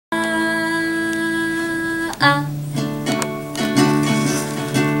Yes,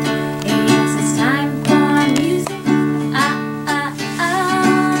 it's time for music.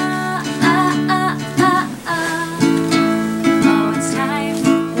 Oh, it's time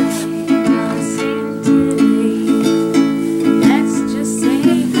that we're gonna sing today. Let's just say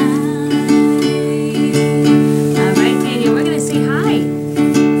hi. Alright, Daniel, we're gonna say hi.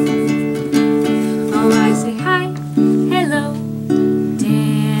 Alright, say hi. Hello,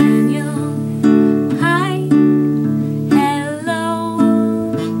 Daniel. Hi. Hello.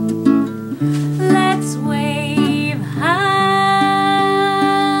 Let's wave hi.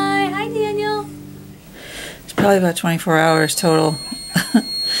 Hi, Daniel. It's probably about 24 hours total.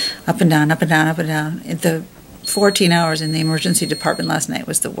 Up and down, up and down, up and down. The 14 hours in the emergency department last night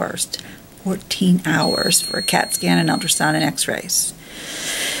was the worst. 14 hours for a CAT scan, and ultrasound, and x-rays.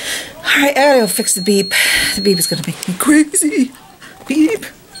 Alright, I gotta go fix the beep. The beep is gonna make me crazy. Beep.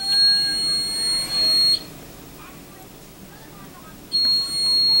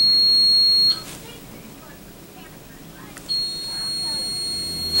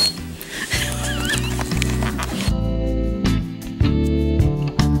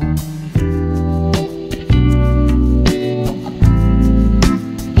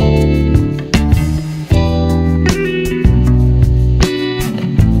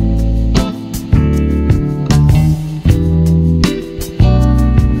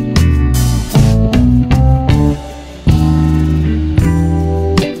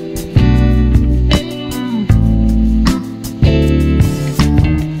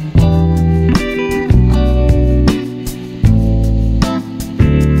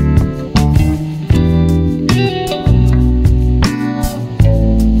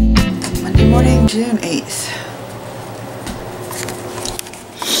 June 8th.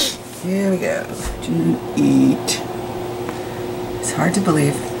 Here we go. June 8th. It's hard to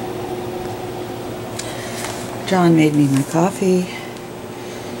believe. John made me my coffee.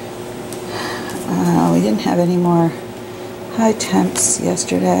 We didn't have any more high temps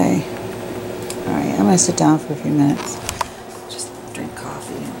yesterday. Alright, I'm going to sit down for a few minutes. Just drink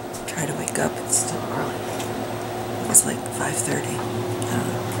coffee and try to wake up. It's still early. It's like 5:30. I don't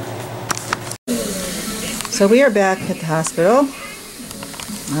know. So we are back at the hospital.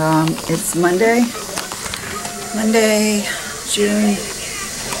 It's Monday, June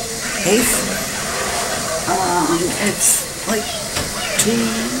 8th. It's like I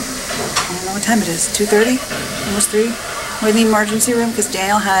don't know what time it is, 2:30, almost 3. We're in the emergency room because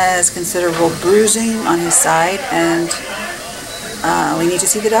Daniel has considerable bruising on his side, and we need to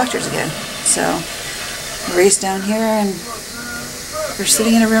see the doctors again. So we race down here, and we're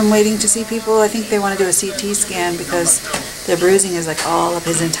sitting in a room waiting to see people. I think they want to do a CT scan because the bruising is like all up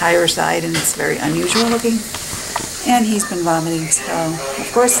his entire side, and it's very unusual looking. And he's been vomiting, so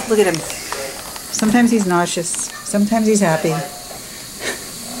of course, look at him. Sometimes he's nauseous, sometimes he's happy.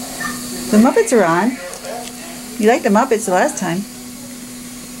 The Muppets are on. You liked the Muppets the last time.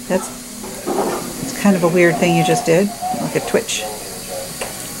 It's kind of a weird thing you just did, like a twitch.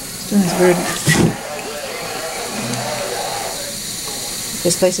 It's doing this weird.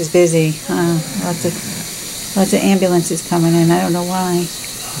 This place is busy. Lots of ambulances coming in. I don't know why.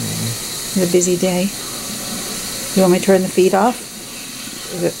 It's a busy day. You want me to turn the feed off?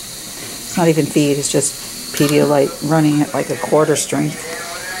 It's not even feed. It's just Pedialyte running at like a quarter strength.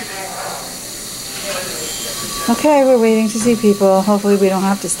 Okay, we're waiting to see people. Hopefully we don't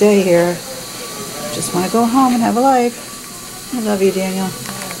have to stay here. Just want to go home and have a life. I love you, Daniel.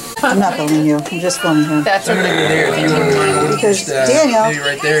 I'm not filming you. I'm just filming him. That's I'm gonna go there if you wouldn't mind. Because Daniel. Maybe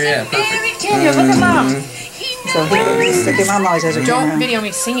right there, yeah, perfect. Daniel, look at Mom. So your mom always has her camera. Don't video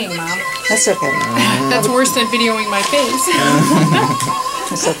me singing, Mom. That's okay. That's worse than videoing my face.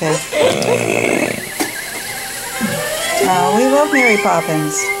 That's okay. Oh, we love Mary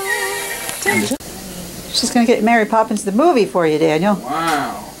Poppins. She's gonna get Mary Poppins the movie for you, Daniel.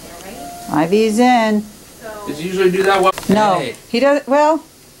 Wow. IV's in. Does he usually do that well? No, Hey. he does. Well,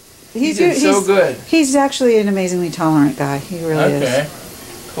 he's so good. He's actually an amazingly tolerant guy. He really is. Okay.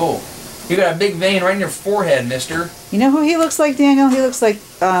 Cool. You got a big vein right in your forehead, mister. You know who he looks like, Daniel? He looks like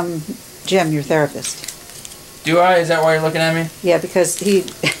Jim, your therapist. Do I? Is that why you're looking at me? Yeah, because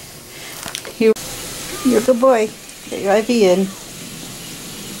you're a good boy. Get your IV in.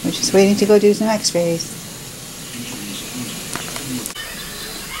 We're just waiting to go do some x-rays.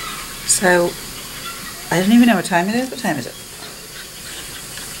 So, I don't even know what time it is. What time is it?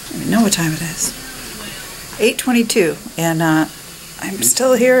 I don't even know what time it is. 8:22, and I'm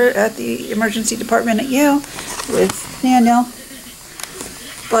still here at the emergency department at Yale with Daniel.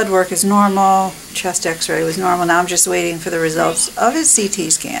 Blood work is normal, chest x-ray was normal. Now I'm just waiting for the results of his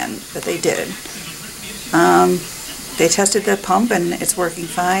CT scan that they did. They tested the pump and it's working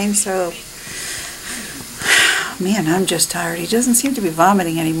fine, so man, I'm just tired. He doesn't seem to be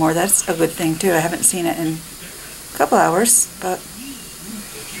vomiting anymore. That's a good thing too. I haven't seen it in a couple hours, but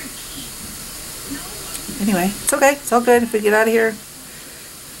anyway, it's okay. It's all good if we get out of here.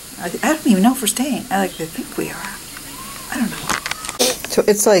 I don't even know if we're staying. I like to think we are. I don't know. So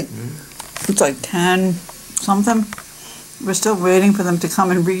it's like 10 something. We're still waiting for them to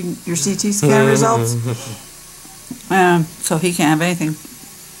come and read your CT scan results. So he can't have anything.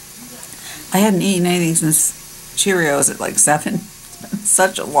 I hadn't eaten anything since Cheerios at like 7. It's been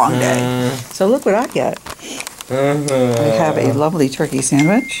such a long day. So look what I get. I have a lovely turkey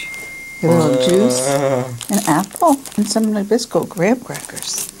sandwich, a little juice, an apple, and some Nabisco graham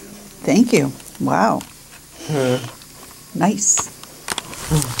crackers. Thank you. Wow. Nice.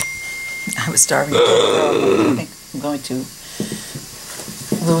 I was starving. I think I'm going to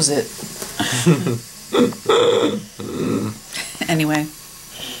lose it. Anyway,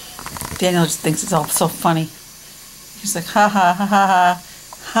 Daniel just thinks it's all so funny. He's like, ha ha ha ha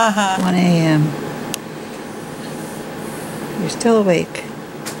ha ha. 1 a.m. You're still awake.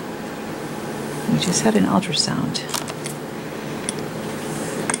 We just had an ultrasound.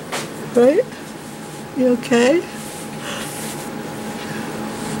 Right? You okay?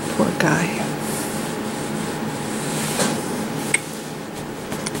 Poor guy.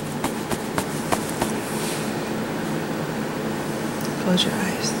 Close your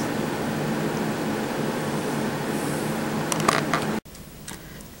eyes.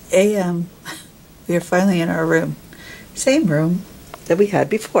 A.M. We are finally in our room. Same room that we had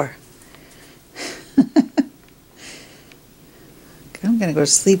before. I'm gonna go to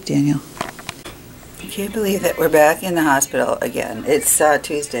sleep, Daniel. I can't believe that we're back in the hospital again. It's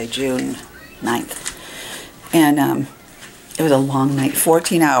Tuesday, June 9th. And it was a long night,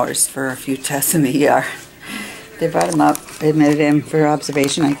 14 hours for a few tests in the ER. They brought him up, admitted him for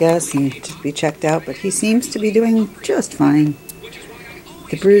observation, I guess, and to be checked out, but he seems to be doing just fine.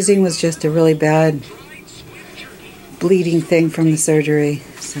 The bruising was just a really bad bleeding thing from the surgery.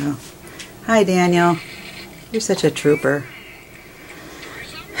 So, hi Daniel. You're such a trooper.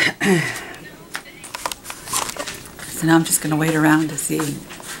 So now I'm just going to wait around to see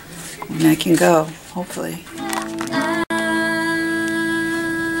when I can go, hopefully.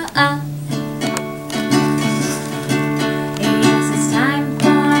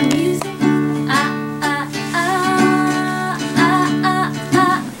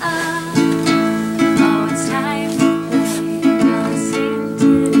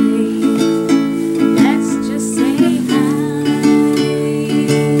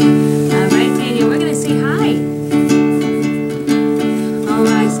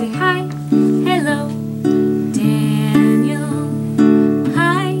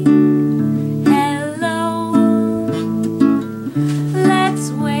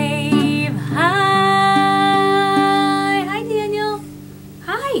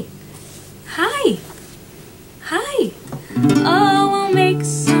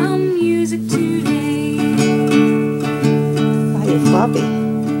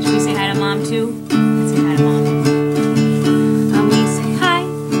 Should we say hi to Mom too? Let's say hi to Mom. We say hi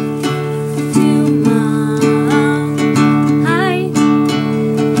to Mom. Hi.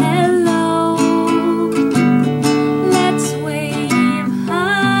 Hello. Let's wave hi.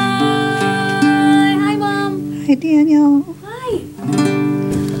 Hi, Mom. Hi, Daniel. Hi.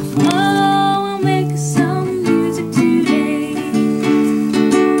 Oh, we'll make some music today.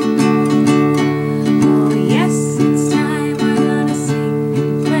 Oh, yes, it's time we're gonna sing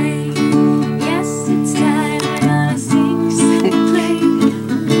and play. Yes, it's time we're gonna sing and play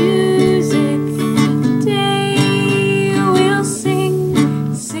music today. We'll sing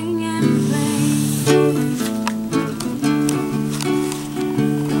and play.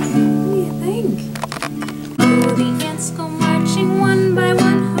 What do you think? Oh, the ants go marching one by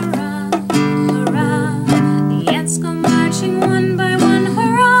one, hurrah, hurrah. The ants go marching one by one,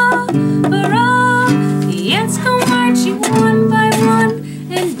 hurrah, hurrah. The ants go marching one by one,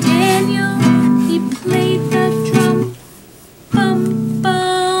 and Daniel, he played the drum. Bum,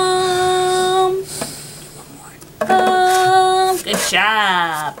 bum, bum. Good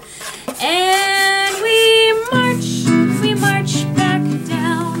job. And we march back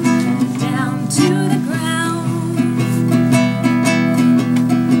down to the ground.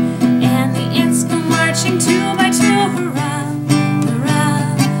 And the ants go marching 2 by 2, hurrah,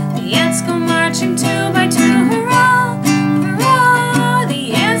 hurrah. The ants go marching 2 by 2, hurrah, hurrah.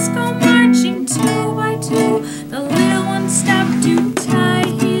 The ants go marching 2 by 2. The little one stopped to tie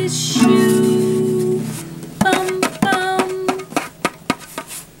his shoe. Bum, bum,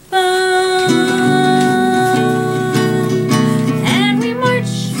 bum.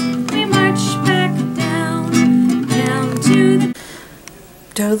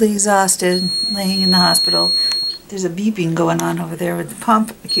 totally exhausted, laying in the hospital. There's a beeping going on over there with the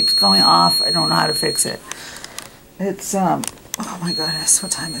pump. It keeps going off. I don't know how to fix it. It's, oh my goodness,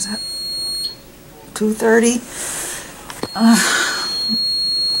 what time is it? 2:30?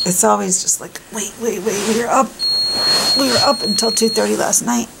 It's always just like, wait, we were up. We were up until 2:30 last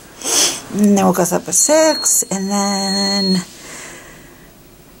night. And then woke us up at 6, and then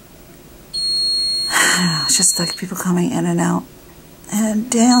it's just like people coming in and out. And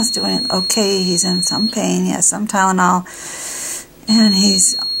Dale's doing okay. He's in some pain. He has some Tylenol, and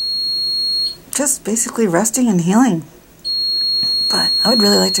he's just basically resting and healing. But I would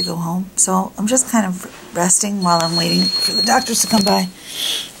really like to go home, so I'm just kind of resting while I'm waiting for the doctors to come by.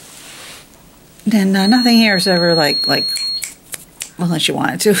 And nothing here is ever like unless you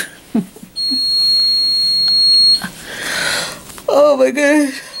wanted to. Oh my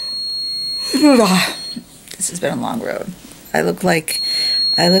goodness. This has been a long road. I look like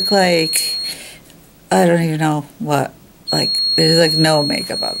I don't even know what. Like, there's like no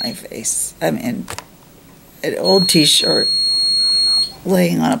makeup on my face. I'm in an old t-shirt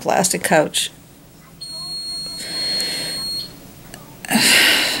laying on a plastic couch.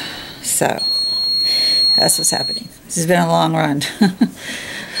 So that's what's happening. This has been a long run. I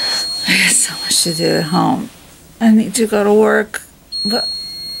got so much to do at home. I need to go to work, but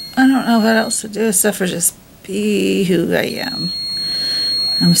I don't know what else to do except for just be who I am.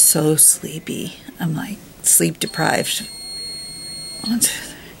 I'm so sleepy. I'm like sleep deprived.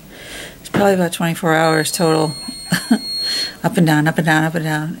 It's probably about 24 hours total. Up and down, up and down, up and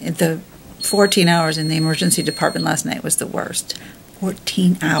down. The 14 hours in the emergency department last night was the worst.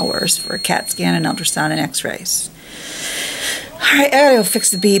 14 hours for a CAT scan and ultrasound and x-rays. Alright, I gotta go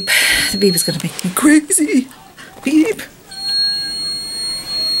fix the beep. The beep is gonna make me crazy. Beep.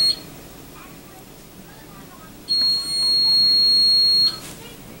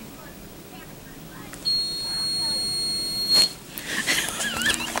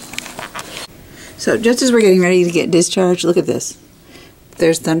 So just as we're getting ready to get discharged, look at this.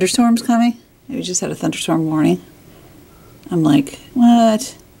 There's thunderstorms coming. We just had a thunderstorm warning. I'm like,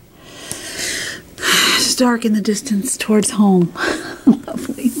 what? It's dark in the distance towards home.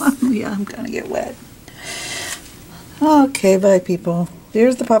 Lovely, lovely. I'm gonna get wet. Okay, bye people.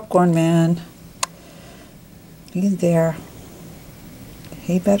 There's the popcorn man. He's there.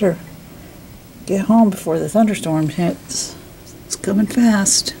 He better get home before the thunderstorm hits. It's coming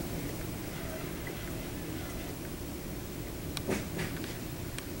fast.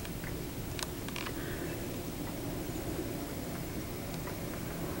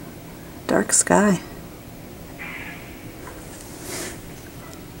 Dark sky.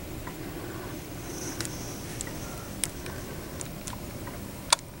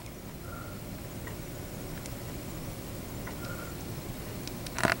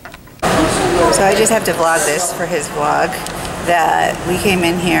 So I just have to vlog this for his vlog, that we came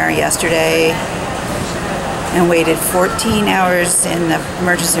in here yesterday and waited 14 hours in the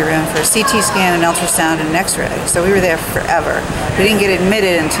emergency room for a CT scan, an ultrasound, and an x-ray. So we were there forever. We didn't get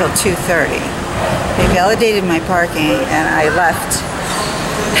admitted until 2:30. They validated my parking and I left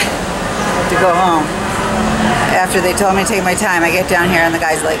to go home. After they told me to take my time, I get down here and the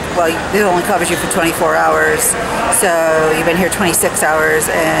guy's like, well, it only covers you for 24 hours, so you've been here 26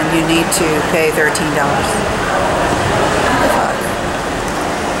 hours and you need to pay $13. What the fuck?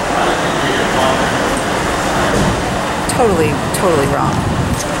 Totally wrong.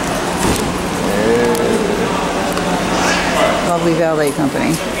 Lovely valet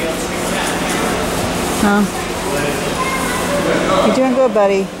company. Huh? You're doing good,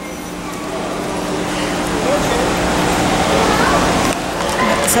 buddy.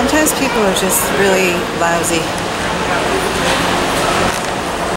 Sometimes people are just really lousy.